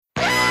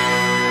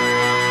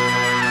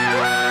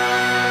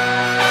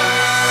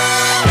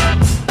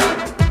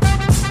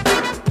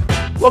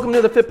Welcome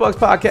to the FitBUX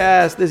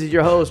podcast. This is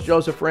your host,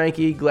 Joseph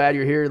Franke. Glad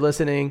you're here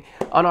listening.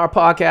 On our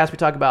podcast, we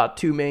talk about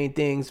two main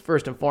things.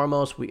 First and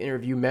foremost, we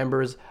interview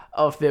members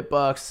of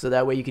FitBUX so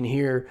that way you can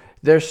hear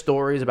their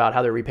stories about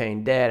how they're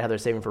repaying debt, how they're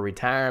saving for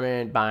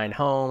retirement, buying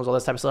homes, all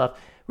this type of stuff,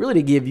 really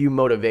to give you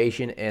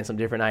motivation and some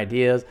different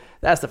ideas.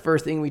 That's the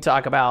first thing we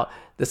talk about.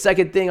 The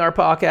second thing our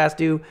podcasts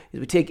do is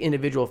we take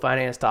individual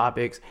finance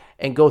topics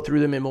and go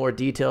through them in more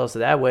detail so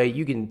that way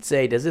you can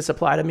say, does this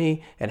apply to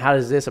me and how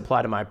does this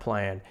apply to my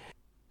plan?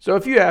 So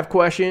if you have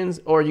questions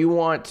or you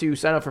want to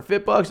sign up for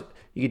FitBUX,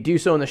 you can do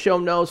so in the show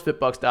notes,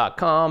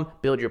 fitbux.com.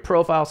 Build your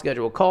profile,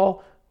 schedule a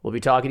call. We'll be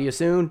talking to you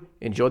soon.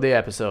 Enjoy the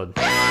episode.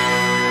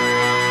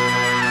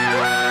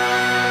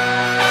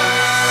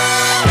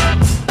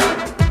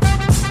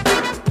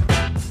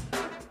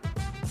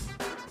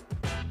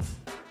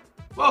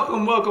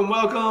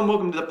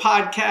 Welcome to the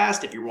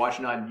podcast. If you're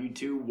watching on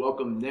YouTube,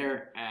 welcome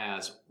there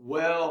as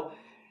well.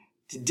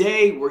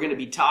 Today, we're going to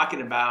be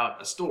talking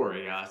about a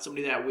story,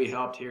 somebody that we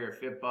helped here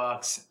at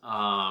FitBUX.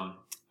 I'm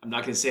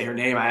not going to say her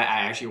name. I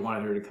actually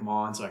wanted her to come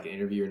on so I could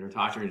interview her and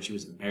talk to her, and she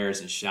was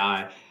embarrassed and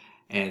shy.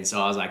 And so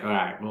I was like, all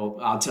right, well,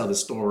 I'll tell the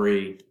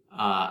story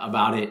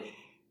about it.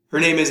 Her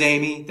name is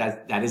Amy.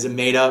 That is a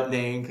made-up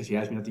name because she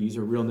asked me not to use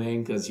her real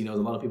name because, you know,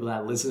 there's a lot of people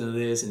that listen to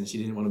this, and she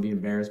didn't want to be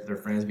embarrassed with her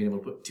friends being able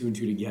to put two and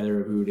two together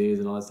of who it is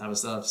and all that type of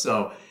stuff.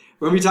 So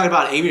we're going to be talking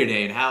about Amy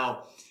today and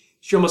how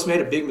she almost made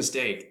a big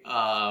mistake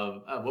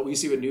of what we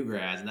see with new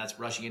grads, and that's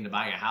rushing into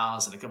buying a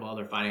house and a couple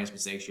other finance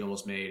mistakes she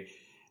almost made,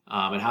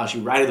 and how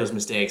she righted those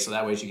mistakes so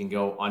that way she can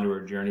go onto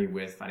her journey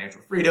with financial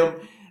freedom,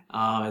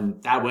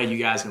 and that way you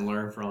guys can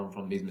learn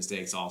from these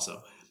mistakes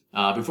also.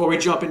 Before we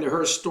jump into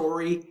her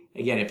story,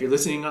 again, if you're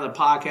listening on the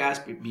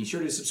podcast, be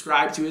sure to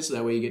subscribe to it so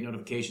that way you get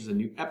notifications of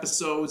new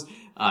episodes.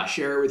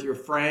 Share it with your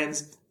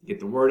friends. Get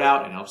the word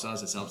out. It helps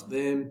us. It helps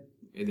them.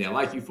 And they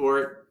like you for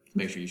it.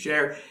 Make sure you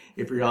share.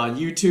 If you're on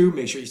YouTube,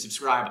 make sure you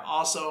subscribe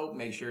also.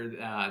 Make sure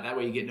that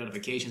way you get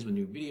notifications when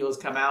new videos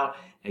come out.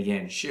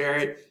 Again, share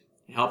it.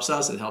 It helps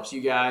us. It helps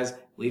you guys.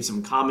 Leave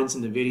some comments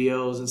in the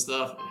videos and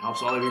stuff. It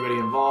helps everybody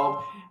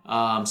involved.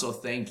 So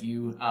thank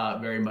you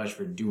very much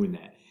for doing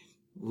that.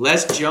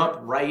 Let's jump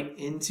right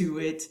into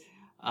it.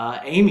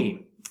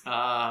 Amy,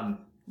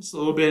 just a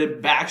little bit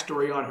of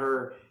backstory on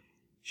her.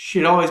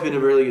 She'd always been a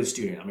really good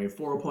student. I mean,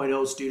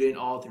 4.0 student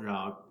all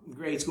throughout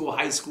grade school,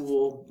 high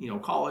school,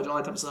 college, all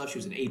that type of stuff. She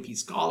was an AP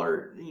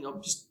scholar,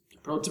 just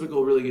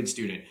prototypical really good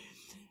student.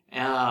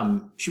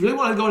 She really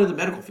wanted to go into the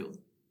medical field.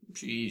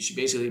 She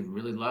basically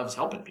really loves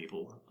helping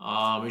people.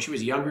 When she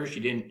was younger,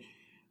 she didn't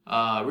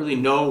really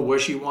know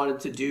what she wanted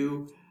to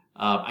do.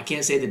 I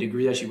can't say the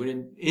degree that she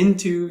went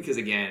into because,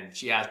 again,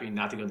 she asked me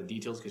not to go into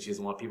details because she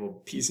doesn't want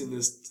people piecing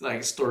this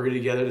story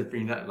together to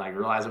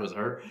realize it was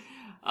her.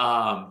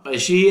 But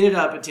she ended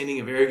up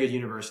attending a very good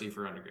university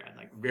for undergrad,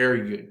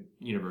 very good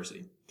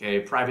university, okay,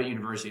 private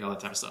university, all that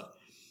type of stuff.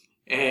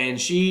 And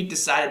she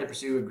decided to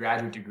pursue a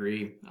graduate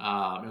degree.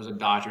 It was a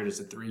doctorate. It's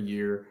a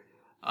 3-year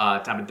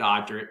type of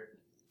doctorate.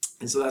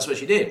 And so that's what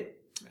she did.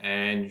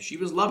 And she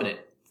was loving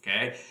it,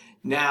 okay?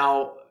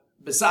 Now,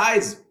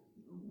 besides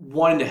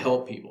wanting to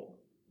help people,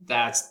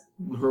 that's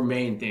her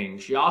main thing.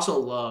 She also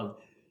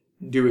loved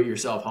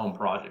do-it-yourself home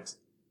projects,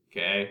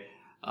 okay?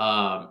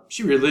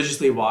 She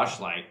religiously watched,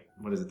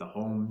 the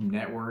Home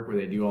Network, where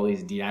they do all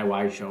these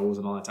DIY shows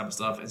and all that type of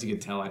stuff. As you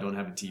can tell, I don't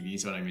have a TV,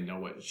 so I don't even know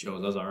what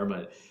shows those are,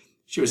 but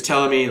she was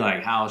telling me,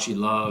 how she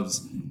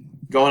loves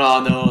going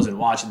on those and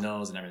watching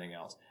those and everything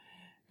else.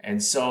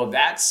 And so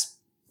that's,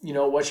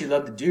 what she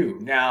loved to do.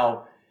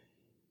 Now,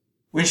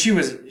 when she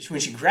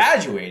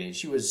graduated,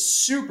 she was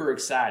super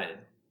excited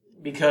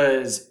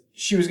because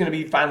she was going to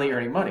be finally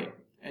earning money,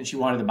 and she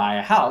wanted to buy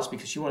a house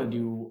because she wanted to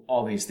do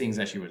all these things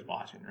that she was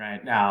watching,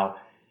 right? Now,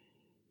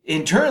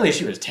 internally,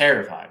 she was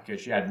terrified because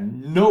she had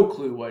no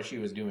clue what she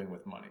was doing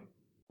with money.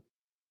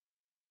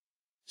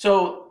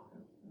 So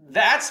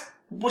that's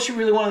what she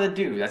really wanted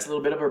to do. That's a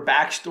little bit of her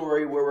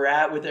backstory, where we're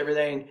at with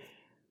everything.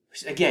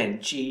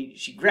 Again,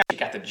 she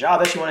got the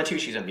job that she wanted to.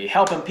 She's going to be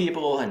helping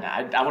people, and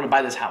I want to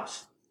buy this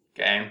house,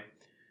 okay?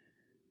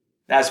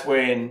 That's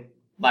when,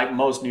 like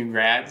most new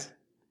grads,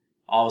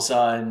 all of a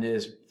sudden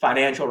this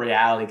financial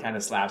reality kind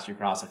of slaps you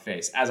across the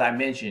face. As I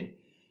mentioned,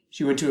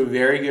 she went to a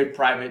very good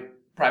private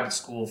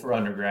school for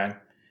undergrad.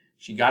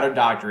 She got her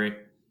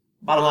doctorate.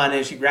 Bottom line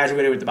is she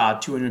graduated with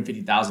about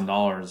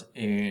 $250,000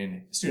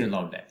 in student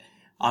loan debt.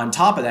 On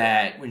top of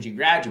that, when she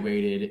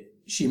graduated,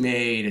 she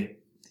made,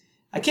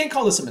 I can't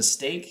call this a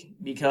mistake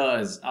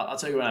because I'll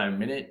tell you about it in a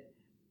minute,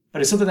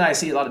 but it's something that I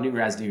see a lot of new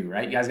grads do,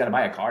 right? You guys got to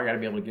buy a car. You got to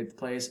be able to get the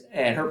place.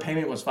 And her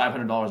payment was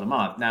 $500 a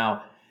month.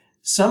 Now,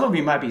 some of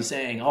you might be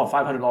saying, oh,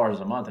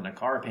 $500 a month in a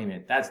car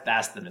payment,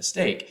 that's the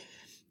mistake.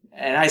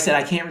 And I said,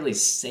 I can't really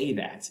say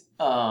that.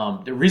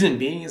 The reason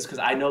being is because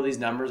I know these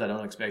numbers. I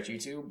don't expect you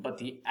to. But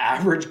the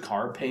average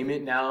car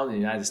payment now in the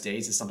United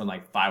States is something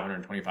like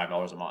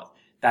 $525 a month.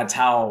 That's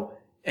how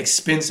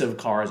expensive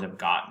cars have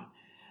gotten.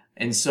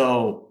 And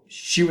so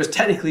she was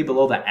technically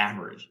below the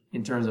average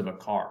in terms of a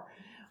car.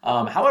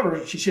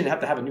 However, she shouldn't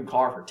have to have a new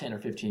car for 10 or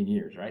 15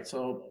 years, right?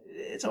 So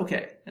it's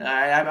okay.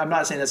 I'm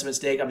not saying that's a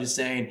mistake. I'm just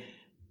saying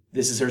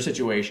this is her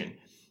situation.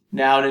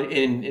 Now,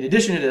 in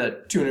addition to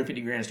the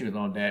 $250,000 student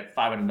loan debt,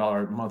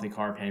 $500 monthly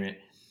car payment,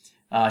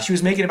 she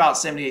was making about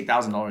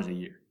 $78,000 a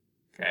year.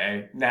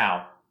 Okay.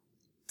 Now,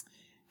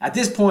 at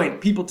this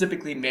point, people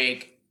typically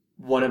make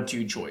one of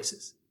two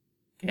choices.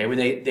 Okay. When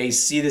they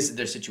see this in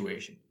their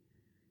situation,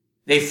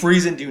 they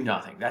freeze and do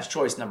nothing. That's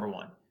choice number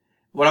one.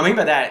 What I mean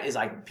by that is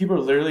like people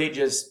literally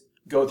just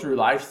go through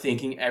life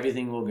thinking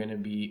everything will going to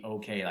be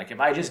okay. Like if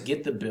I just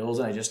get the bills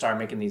and I just start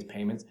making these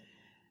payments,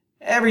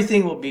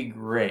 everything will be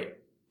great.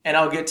 And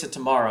I'll get to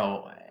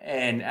tomorrow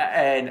and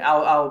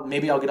I'll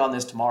get on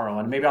this tomorrow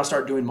and maybe I'll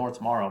start doing more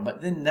tomorrow.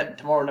 But then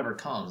tomorrow never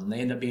comes and they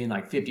end up being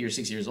like 50 or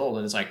 60 years old.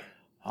 And it's like,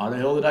 how the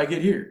hell did I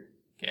get here?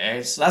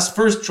 Okay. So that's the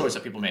first choice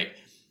that people make.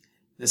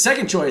 The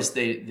second choice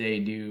they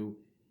do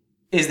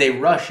is they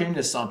rush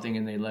into something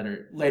and they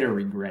later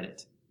regret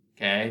it.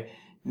 Okay.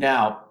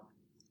 Now,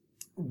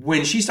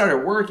 when she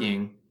started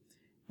working,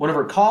 one of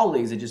her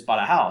colleagues had just bought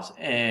a house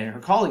and her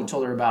colleague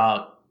told her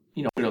about,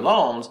 student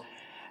loans,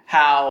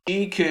 how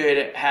she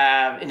could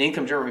have an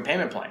income driven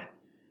repayment plan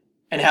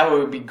and how it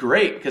would be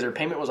great because her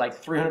payment was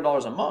like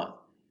 $300 a month.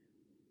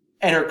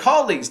 And her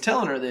colleague's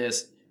telling her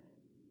this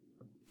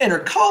and her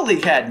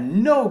colleague had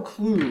no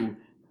clue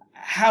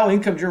how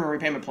income driven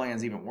repayment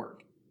plans even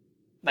work.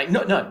 Like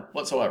none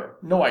whatsoever.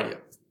 No idea.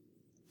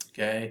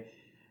 Okay.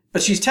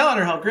 But she's telling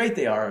her how great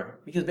they are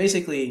because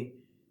basically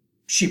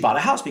she bought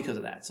a house because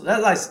of that. So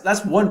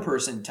that's one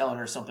person telling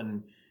her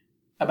something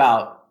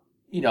about,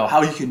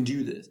 how you can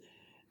do this.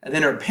 And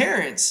then her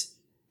parents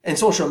and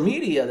social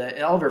media,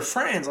 and all of her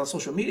friends on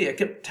social media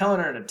kept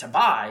telling her to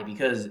buy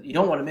because you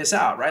don't want to miss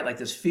out, right? Like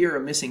this fear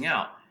of missing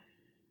out.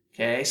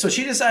 Okay. So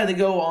she decided to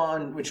go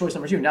on with choice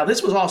number two. Now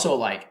this was also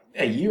like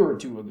a year or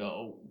two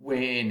ago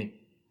when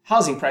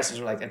housing prices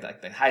were like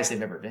at the highest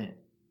they've ever been.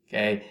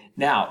 Okay.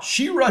 Now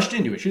she rushed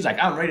into it. She was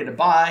like, I'm ready to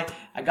buy.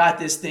 I got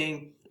this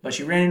thing. But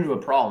she ran into a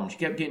problem. She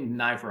kept getting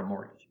denied for a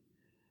mortgage.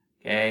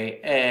 Okay.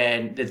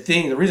 And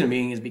the reason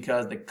being is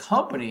because the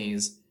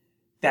companies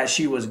that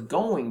she was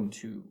going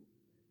to,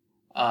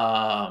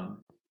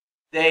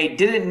 they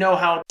didn't know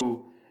how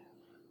to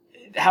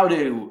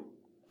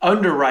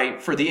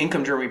underwrite for the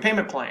income driven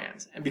repayment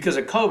plans. And because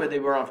of COVID, they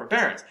were on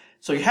forbearance.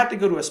 So you have to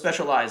go to a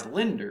specialized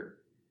lender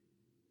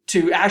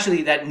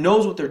that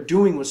knows what they're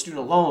doing with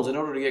student loans in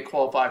order to get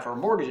qualified for a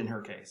mortgage in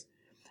her case.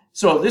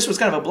 So this was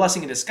kind of a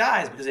blessing in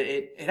disguise because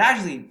it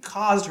actually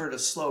caused her to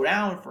slow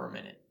down for a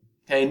minute.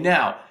 Okay,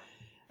 now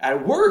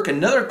at work,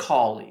 another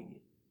colleague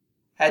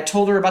had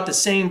told her about the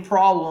same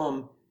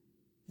problem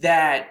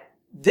that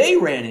they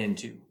ran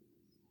into.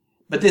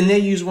 But then they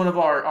used one of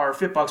our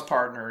FitBUX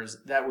partners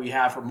that we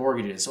have for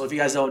mortgages. So if you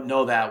guys don't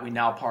know that, we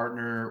now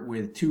partner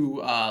with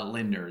two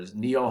lenders,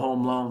 Neo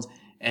Home Loans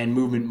and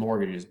Movement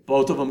Mortgages.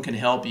 Both of them can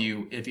help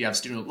you if you have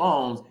student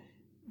loans,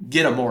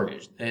 get a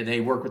mortgage. They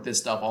work with this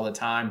stuff all the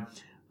time.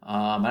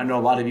 I know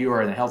a lot of you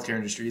are in the healthcare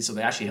industry, so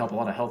they actually help a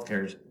lot of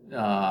healthcare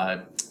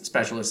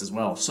specialists as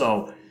well.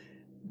 So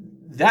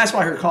that's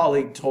why her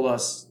colleague told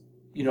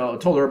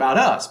her about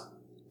us.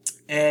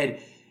 And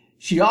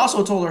she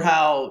also told her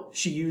how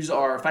she used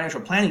our financial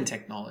planning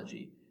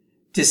technology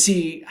to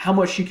see how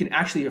much she can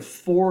actually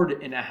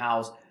afford in a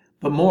house.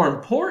 But more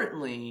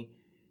importantly,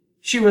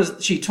 the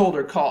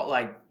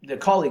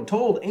colleague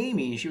told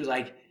Amy, she was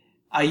like,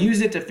 I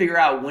used it to figure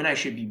out when I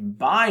should be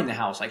buying the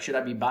house. Like, should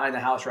I be buying the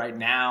house right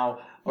now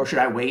or should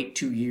I wait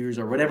 2 years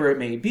or whatever it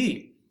may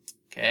be?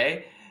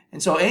 Okay.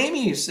 And so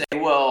Amy said,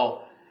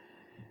 well,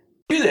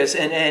 do this.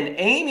 And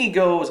Amy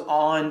goes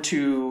on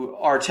to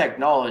our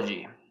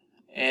technology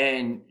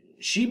and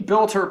she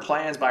built her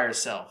plans by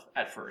herself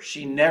at first.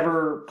 She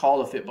never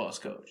called a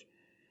FitBUX coach.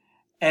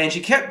 And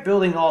she kept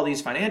building all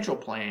these financial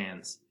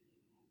plans.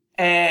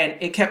 And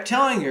it kept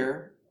telling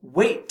her,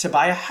 wait to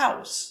buy a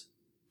house.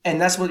 And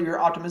that's what your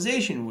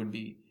optimization would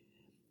be.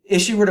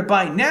 If she were to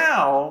buy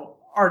now,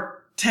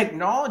 our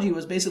technology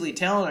was basically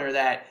telling her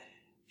that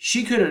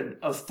she could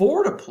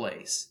afford a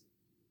place.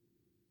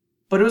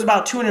 But it was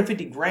about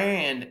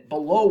 $250,000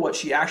 below what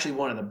she actually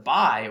wanted to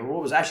buy or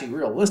what was actually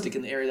realistic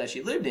in the area that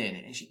she lived in.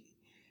 And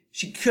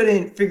she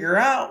couldn't figure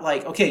out,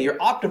 like, okay, your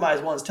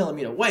optimized one's telling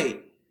me to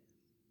wait.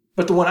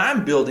 But the one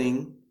I'm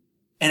building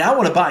and I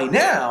want to buy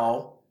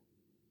now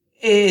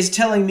is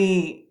telling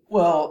me,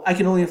 well, I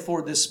can only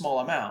afford this small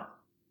amount.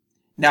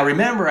 Now,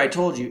 remember, I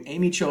told you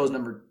Amy chose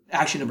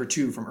action number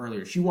 2 from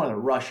earlier. She wanted to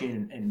rush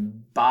in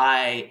and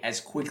buy as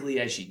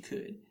quickly as she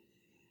could.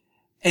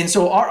 And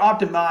so our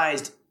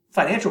optimized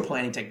financial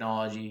planning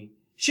technology,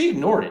 she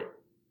ignored it.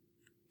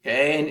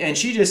 Okay. And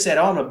she just said,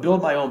 oh, I'm going to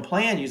build my own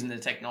plan using the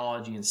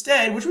technology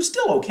instead, which was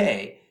still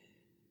okay.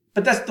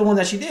 But that's the one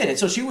that she did. And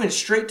so she went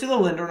straight to the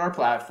lender on our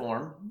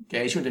platform.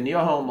 Okay. She went to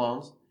Neo Home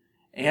Loans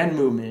and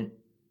Movement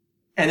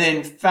and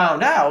then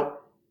found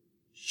out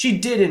she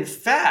did, in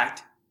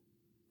fact,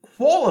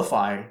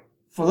 qualify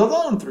for the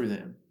loan through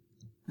them.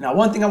 Now,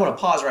 one thing I want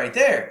to pause right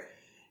there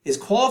is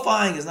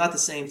qualifying is not the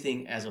same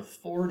thing as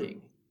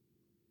affording.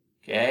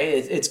 Okay.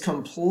 It's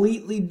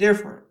completely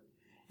different.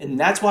 And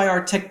that's why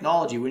our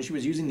technology, when she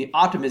was using the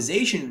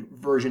optimization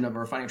version of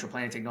our financial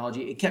planning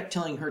technology, it kept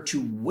telling her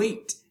to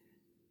wait.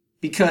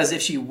 Because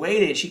if she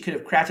waited, she could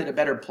have crafted a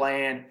better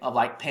plan of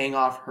like paying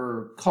off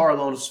her car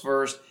loans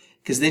first,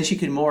 because then she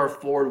could more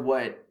afford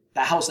what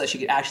the house that she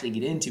could actually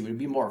get into. It would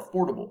be more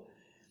affordable.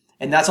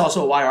 And that's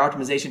also why our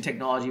optimization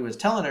technology was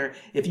telling her,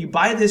 if you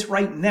buy this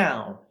right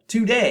now,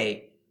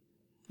 today,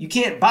 you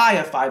can't buy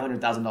a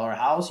 $500,000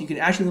 house. You can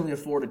actually only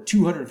afford a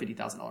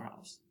 $250,000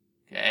 house.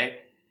 Okay?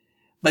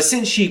 But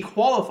since she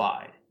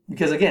qualified,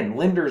 because again,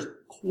 lenders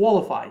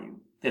qualify you.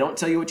 They don't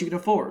tell you what you can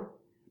afford.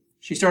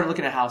 She started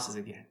looking at houses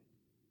again.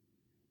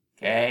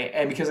 Okay?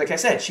 And because like I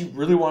said, she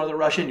really wanted to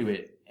rush into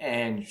it.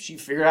 And she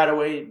figured out a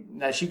way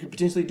that she could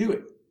potentially do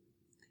it.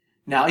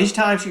 Now, each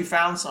time she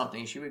found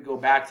something, she would go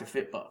back to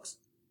FitBUX.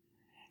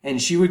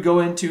 And she would go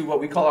into what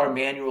we call our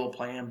manual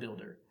plan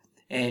builder.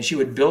 And she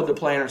would build the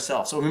plan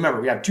herself. So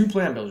remember, we have two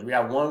plan builders. We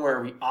have one where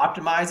we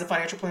optimize the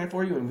financial plan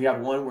for you, and we have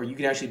one where you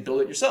can actually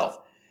build it yourself.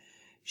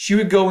 She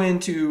would go in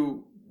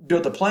to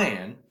build the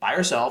plan by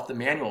herself, the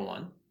manual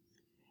one,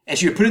 and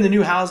she would put in the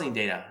new housing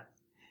data,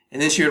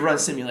 and then she would run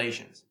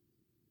simulations.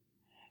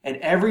 And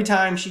every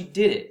time she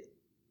did it,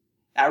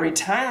 at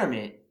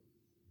retirement,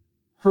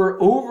 her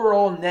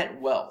overall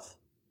net wealth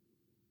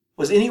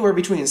was anywhere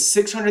between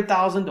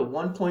 $600,000 to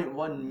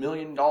 $1.1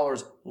 million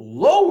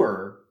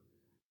lower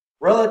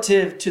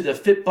relative to the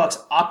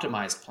FitBUX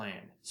optimized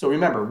plan. So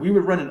remember, we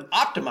would run an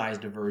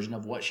optimized version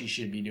of what she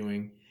should be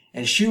doing,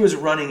 and she was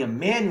running a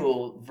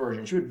manual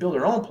version. She would build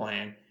her own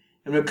plan,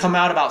 and it would come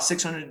out about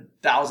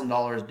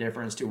 $600,000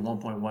 difference to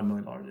 $1.1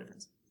 million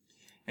difference.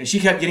 And she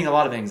kept getting a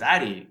lot of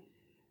anxiety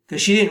because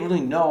she didn't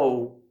really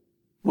know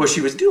what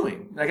she was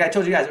doing. Like I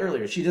told you guys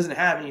earlier, she doesn't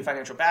have any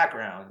financial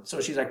background. So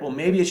she's like, well,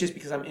 maybe it's just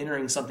because I'm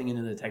entering something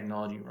into the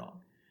technology wrong.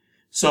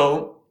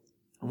 So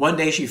one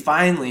day she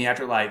finally,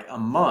 after like a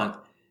month,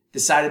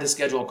 decided to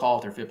schedule a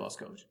call with her FitBUX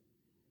coach.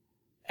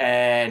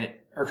 And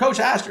her coach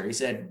asked her, he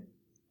said,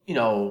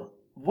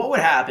 what would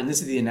happen?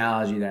 This is the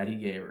analogy that he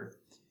gave her.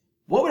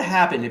 What would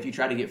happen if you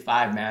tried to get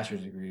 5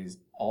 master's degrees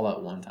all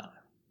at one time?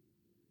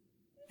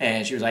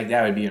 And she was like,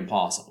 that would be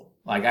impossible.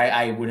 Like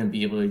I wouldn't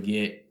be able to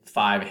get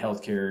 5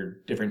 healthcare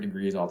different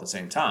degrees all at the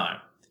same time.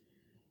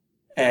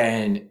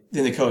 And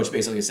then the coach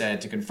basically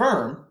said, to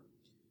confirm,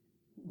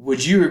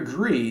 would you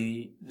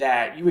agree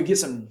that you would get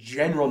some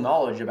general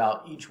knowledge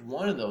about each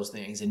one of those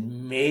things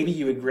and maybe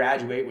you would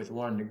graduate with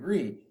 1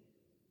 degree,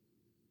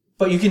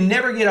 but you can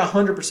never get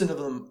 100% of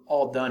them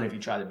all done if you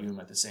try to do them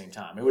at the same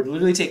time. It would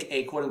literally take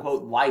a quote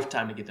unquote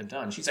lifetime to get them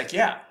done. She's like,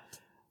 yeah.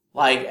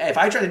 Like, if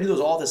I tried to do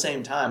those all at the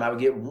same time, I would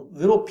get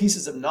little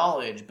pieces of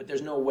knowledge, but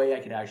there's no way I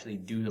could actually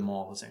do them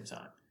all at the same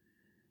time.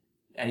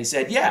 And he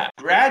said, yeah,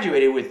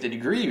 graduated with the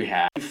degree you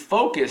have, you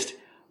focused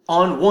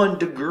on 1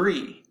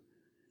 degree.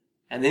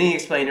 And then he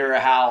explained to her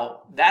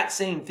how that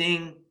same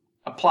thing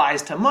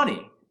applies to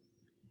money.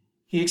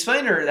 He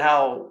explained to her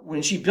how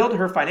when she built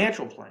her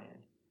financial plan,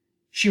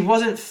 she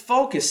wasn't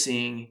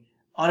focusing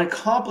on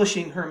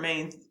accomplishing her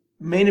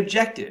main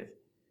objective.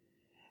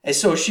 And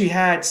so she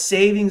had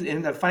savings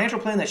in the financial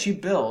plan that she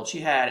built. She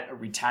had a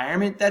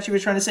retirement that she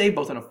was trying to save,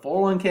 both in a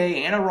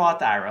 401k and a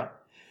Roth IRA.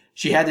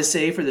 She had to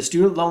save for the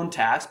student loan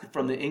tax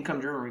from the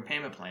income-driven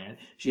repayment plan.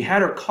 She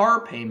had her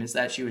car payments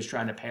that she was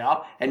trying to pay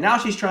off. And now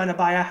she's trying to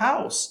buy a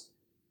house.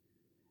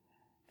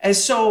 And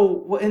so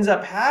what ends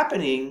up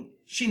happening,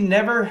 she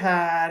never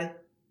had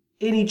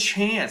any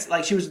chance.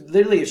 Like she was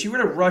literally, if she were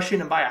to rush in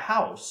and buy a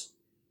house,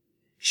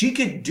 she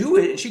could do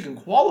it and she can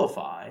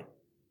qualify.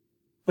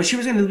 But she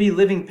was going to be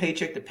living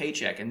paycheck to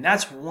paycheck. And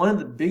that's one of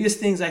the biggest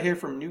things I hear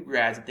from new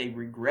grads that they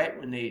regret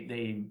when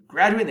they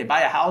graduate and they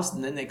buy a house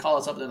and then they call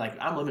us up and they're like,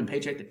 I'm living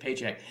paycheck to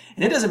paycheck.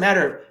 And it doesn't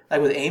matter,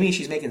 like with Amy,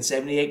 she's making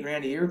 78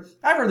 grand a year.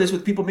 I've heard this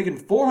with people making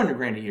 400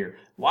 grand a year.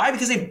 Why?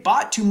 Because they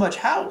bought too much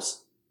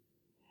house.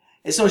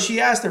 And so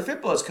she asked their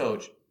FitBUX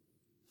coach,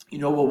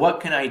 well,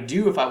 what can I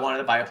do if I wanted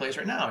to buy a place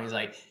right now? He's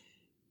like,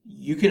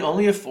 you can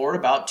only afford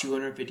about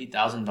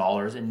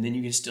 $250,000 and then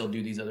you can still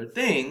do these other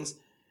things.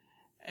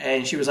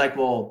 And she was like,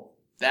 well,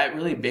 that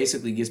really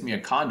basically gives me a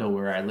condo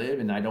where I live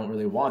and I don't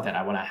really want that.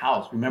 I want a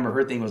house. Remember,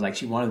 her thing was like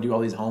she wanted to do all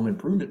these home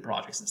improvement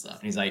projects and stuff.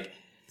 And he's like,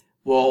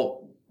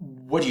 well,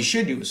 what you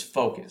should do is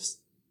focus.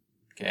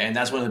 Okay. And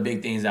that's one of the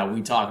big things that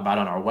we talk about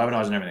on our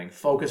webinars and everything.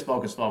 Focus,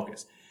 focus,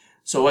 focus.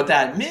 So what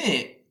that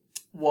meant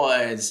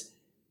was,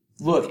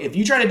 look, if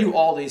you try to do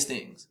all these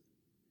things,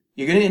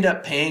 you're going to end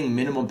up paying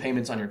minimum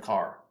payments on your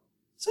car.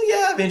 So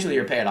yeah, eventually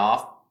you'll pay it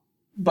off.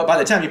 But by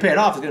the time you pay it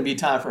off, it's going to be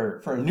time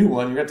for a new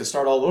one. You're going to have to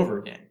start all over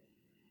again.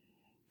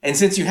 And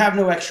since you have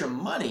no extra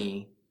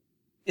money,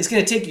 it's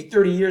going to take you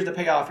 30 years to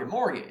pay off your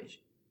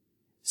mortgage.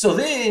 So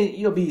then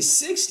you'll be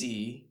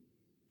 60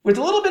 with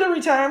a little bit of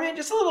retirement,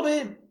 just a little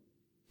bit,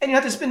 and you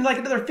have to spend like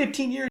another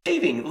 15 years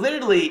saving.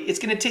 Literally, it's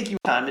going to take you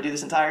time to do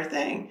this entire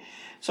thing.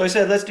 So I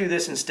said, let's do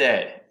this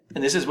instead.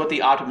 And this is what the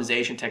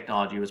optimization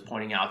technology was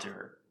pointing out to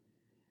her.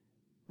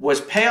 Was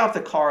pay off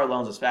the car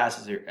loans as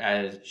fast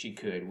as she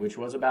could, which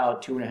was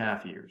about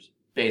 2.5 years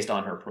based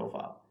on her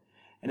profile.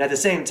 And at the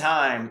same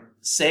time,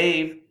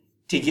 save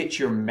to get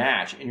your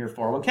match in your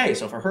 401k.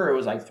 So for her, it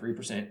was like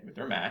 3% with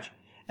their match.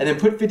 And then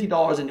put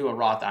 $50 into a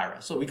Roth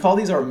IRA. So we call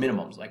these our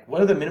minimums. Like,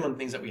 what are the minimum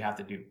things that we have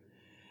to do?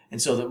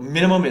 And so the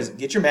minimum is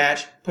get your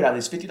match, put at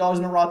least $50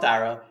 in a Roth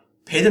IRA,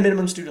 pay the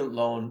minimum student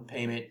loan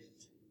payment,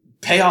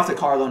 pay off the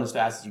car loan as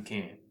fast as you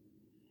can.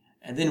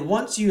 And then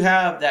once you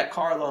have that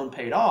car loan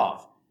paid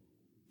off,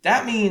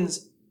 that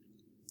means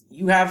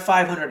you have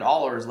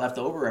 $500 left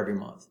over every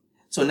month.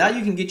 So now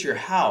you can get your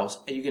house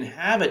and you can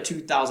have a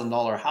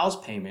 $2,000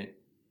 house payment,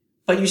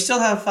 but you still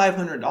have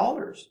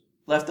 $500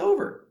 left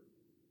over.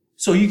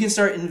 So you can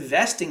start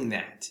investing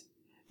that.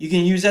 You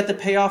can use that to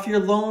pay off your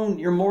loan,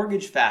 your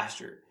mortgage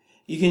faster.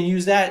 You can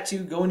use that to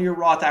go into your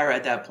Roth IRA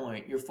at that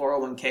point, your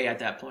 401k at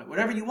that point,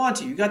 whatever you want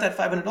to. You got that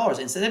 $500.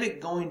 Instead of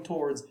it going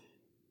towards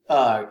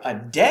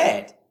a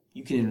debt,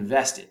 you can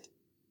invest it.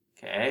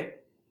 Okay?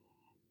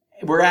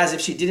 Whereas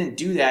if she didn't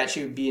do that,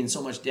 she would be in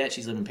so much debt,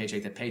 she's living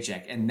paycheck to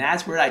paycheck. And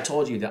that's where I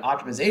told you the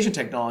optimization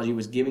technology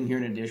was giving her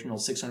an additional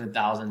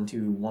 $600,000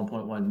 to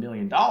 $1.1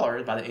 million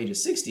by the age of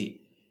 60.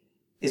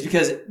 Is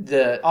because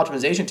the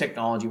optimization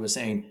technology was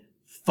saying,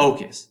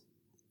 focus,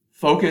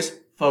 focus,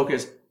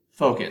 focus,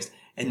 focus.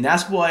 And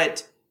that's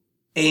what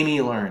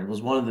Amy learned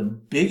was one of the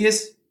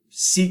biggest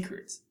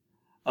secrets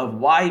of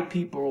why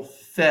people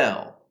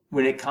fail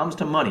when it comes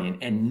to money.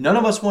 And none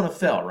of us want to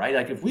fail, right?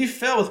 Like if we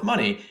fail with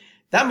money,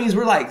 that means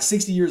we're like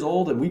 60 years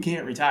old and we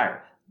can't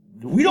retire.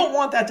 We don't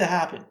want that to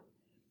happen.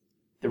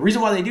 The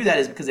reason why they do that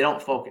is because they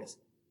don't focus.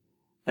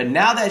 But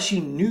now that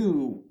she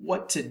knew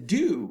what to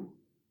do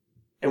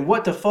and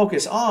what to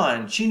focus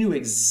on, she knew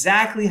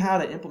exactly how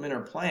to implement her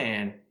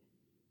plan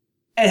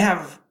and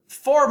have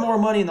far more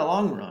money in the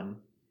long run,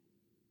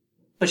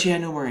 but she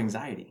had no more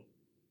anxiety.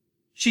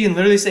 She can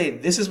literally say,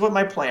 this is what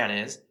my plan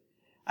is.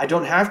 I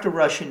don't have to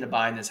rush into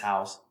buying this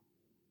house.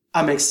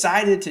 I'm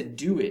excited to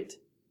do it.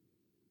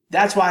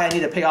 That's why I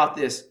need to pay off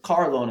this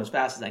car loan as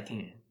fast as I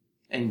can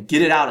and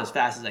get it out as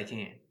fast as I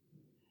can.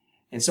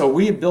 And so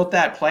we built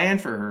that plan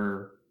for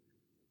her.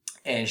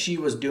 And she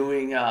was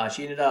doing,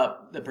 she ended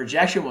up, the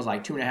projection was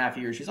like 2.5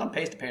 years. She's on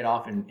pace to pay it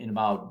off in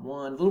about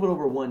a little bit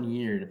over 1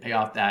 year to pay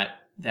off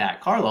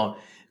that car loan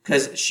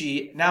because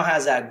she now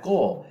has that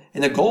goal.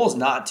 And the goal is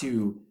not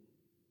to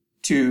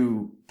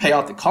pay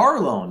off the car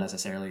loan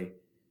necessarily.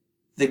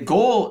 The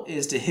goal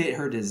is to hit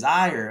her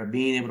desire of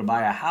being able to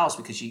buy a house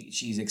because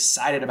she's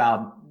excited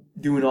about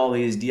doing all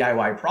these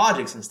DIY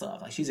projects and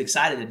stuff. Like she's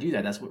excited to do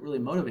that. That's what really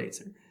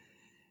motivates her.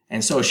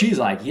 And so she's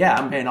like, yeah,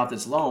 I'm paying off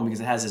this loan because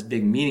it has this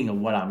big meaning of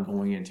what I'm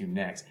going into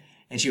next.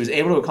 And she was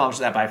able to accomplish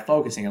that by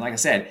focusing. And like I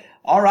said,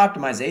 our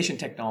optimization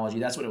technology,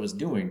 that's what it was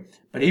doing.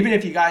 But even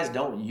if you guys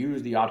don't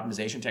use the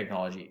optimization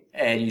technology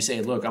and you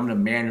say, look, I'm going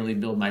to manually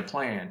build my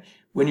plan.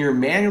 When you're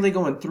manually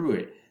going through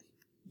it,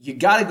 you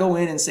got to go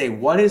in and say,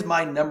 what is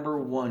my number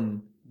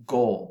one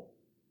goal?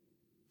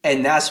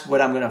 And that's what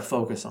I'm going to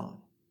focus on.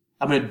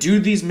 I'm going to do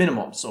these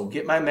minimums. So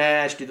get my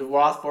match, do the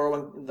Roth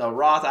 401, the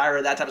Roth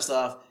IRA, that type of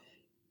stuff.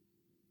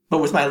 But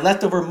with my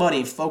leftover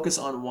money, focus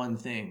on one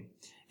thing.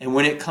 And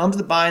when it comes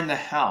to buying the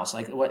house,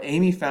 like what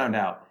Amy found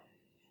out,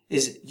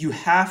 is you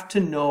have to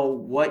know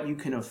what you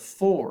can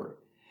afford.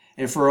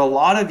 And for a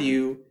lot of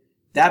you,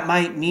 that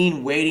might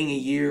mean waiting a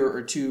year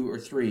or 2 or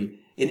 3.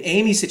 In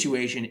Amy's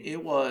situation,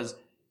 it was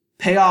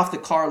pay off the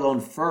car loan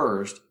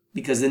first,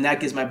 because then that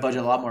gives my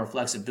budget a lot more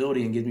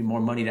flexibility and gives me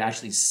more money to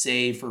actually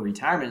save for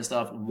retirement and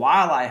stuff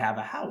while I have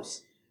a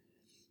house.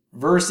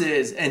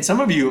 Versus, and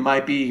some of you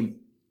might be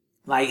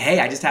like, hey,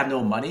 I just have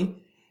no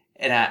money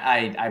and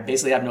I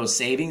basically have no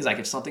savings. Like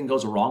if something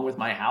goes wrong with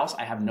my house,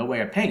 I have no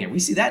way of paying it. We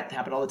see that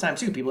happen all the time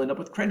too. People end up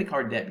with credit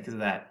card debt because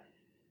of that.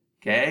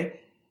 Okay.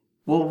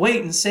 Well,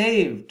 wait and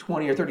save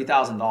 $20,000 or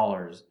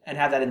 $30,000 and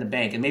have that in the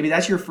bank. And maybe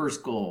that's your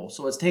first goal.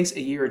 So it takes a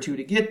year or 2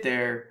 to get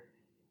there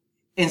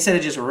instead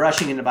of just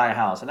rushing in to buy a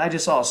house. And I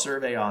just saw a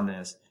survey on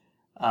this.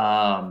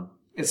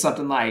 It's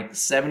something like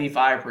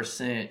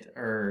 75%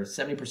 or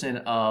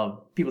 70%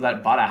 of people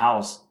that bought a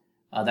house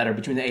that are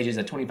between the ages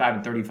of 25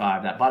 and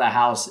 35 that bought a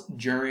house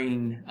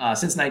during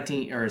since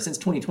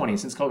 2020,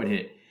 since COVID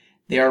hit,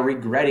 they are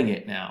regretting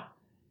it now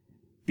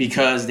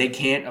because they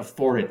can't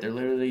afford it. They're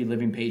literally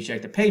living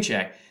paycheck to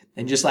paycheck.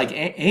 And just like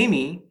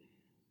Amy,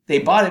 they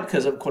bought it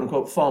because of quote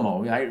unquote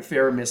FOMO, right?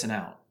 Fear of missing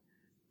out.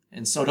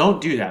 And so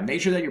don't do that. Make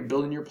sure that you're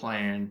building your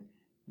plan.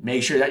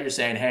 Make sure that you're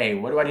saying, hey,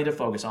 what do I need to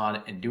focus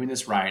on and doing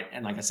this right?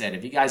 And like I said,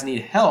 if you guys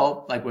need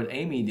help, like what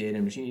Amy did,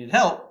 and she needed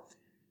help,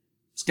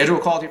 schedule a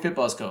call with your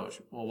FitBUX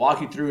coach. We'll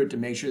walk you through it to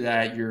make sure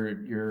that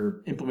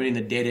you're implementing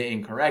the data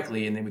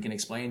incorrectly, and then we can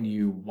explain to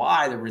you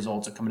why the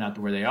results are coming out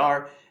to where they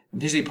are. And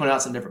potentially point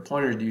out some different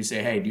pointers. Do you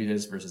say, hey, do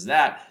this versus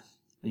that?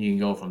 And you can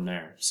go from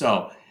there.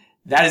 So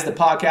that is the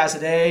podcast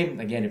today.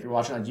 Again, if you're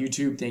watching on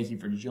YouTube, thank you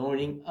for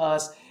joining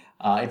us.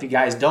 If you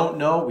guys don't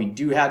know, we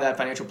do have that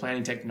financial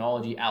planning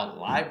technology out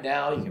live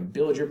now. You can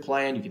build your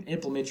plan. You can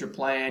implement your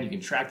plan. You can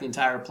track the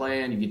entire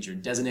plan. You get your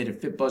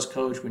designated FitBUX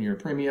coach when you're a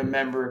premium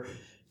member.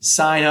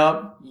 Sign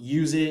up,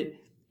 use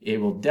it. It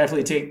will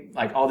definitely take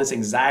like all this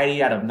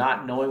anxiety out of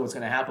not knowing what's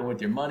going to happen with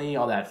your money,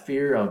 all that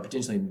fear of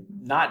potentially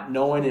not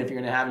knowing if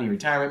you're going to have any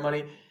retirement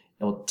money.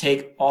 It will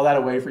take all that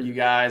away for you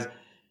guys.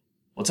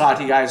 We'll talk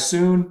to you guys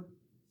soon.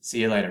 See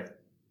you later.